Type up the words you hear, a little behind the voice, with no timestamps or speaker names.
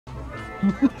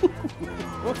Merry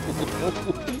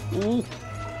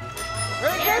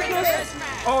Christmas!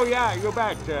 Oh, yeah, you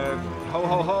bet. Ho,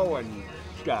 ho, ho, and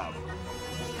stuff.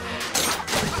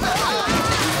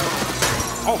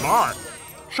 Oh, my!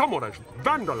 Someone has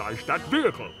vandalized that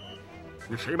vehicle.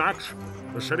 You see, Max,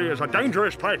 the city is a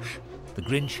dangerous place. The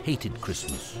Grinch hated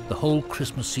Christmas, the whole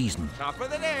Christmas season. Top of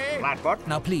the day! Flatfoot.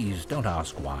 Now, please, don't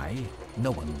ask why.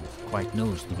 No one quite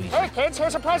knows the reason. Hey, kids,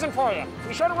 here's a present for you.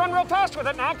 Be sure to run real fast with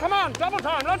it now. Come on, double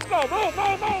time. Let's go. Move,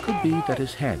 move, move. Could be that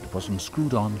his head wasn't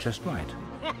screwed on just right.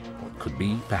 Or it could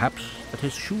be, perhaps, that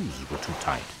his shoes were too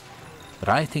tight. But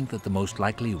I think that the most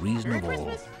likely reason of all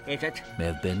Is it? may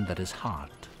have been that his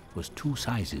heart was 2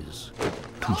 sizes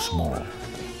too small.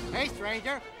 Hey,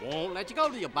 stranger, won't let you go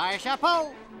till you buy a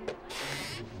chapeau.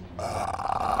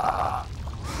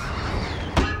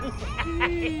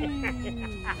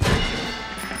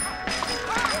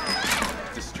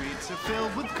 The streets are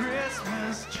filled with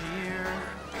Christmas cheer.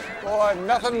 Boy,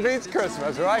 nothing beats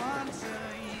Christmas, right?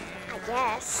 I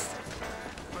guess.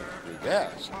 You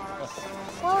guess.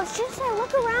 Well, it's just I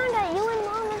look around at you and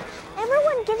Mom and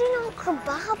everyone getting all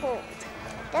kerbobbled.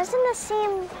 Doesn't it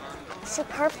seem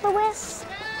superfluous?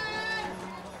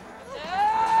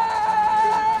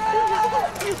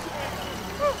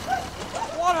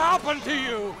 What happened to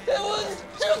you? It was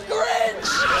the Grinch!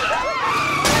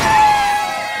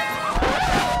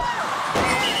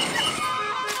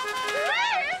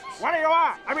 What do you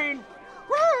want? I mean,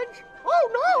 Grinch?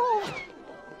 Oh, no!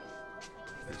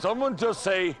 Did someone just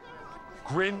say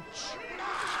Grinch?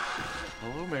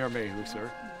 Hello, Mayor Mayhew,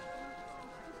 sir.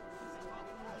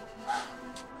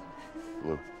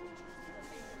 Look.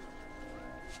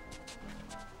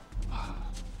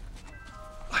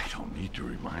 I don't need to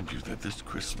remind you that this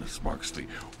Christmas marks the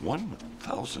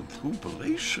 1,000th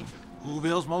jubilation.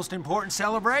 Whoville's most important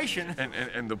celebration.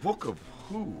 And the book of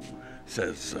Who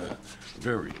says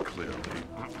very clearly,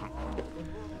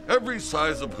 every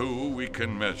size of Who we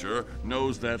can measure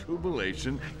knows that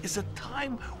jubilation is a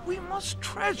time we must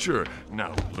treasure.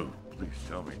 Now, Lou, please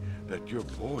tell me that your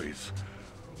boys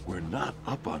were not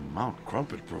up on Mount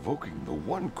Crumpet provoking the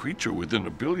one creature within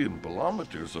 1 billion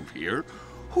kilometers of here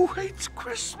who hates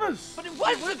Christmas. But it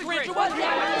was the Grinch! It was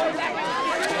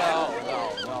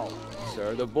No,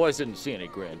 sir. The boys didn't see any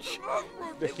Grinch.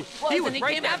 He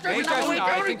came after us.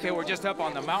 I think they were just up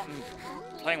on the mountain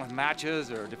playing with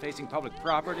matches or defacing public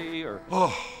property or...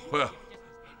 Oh, well,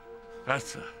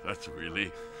 that's a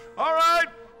relief. All right,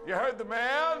 you heard the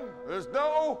man. There's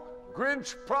no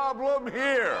Grinch problem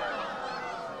here.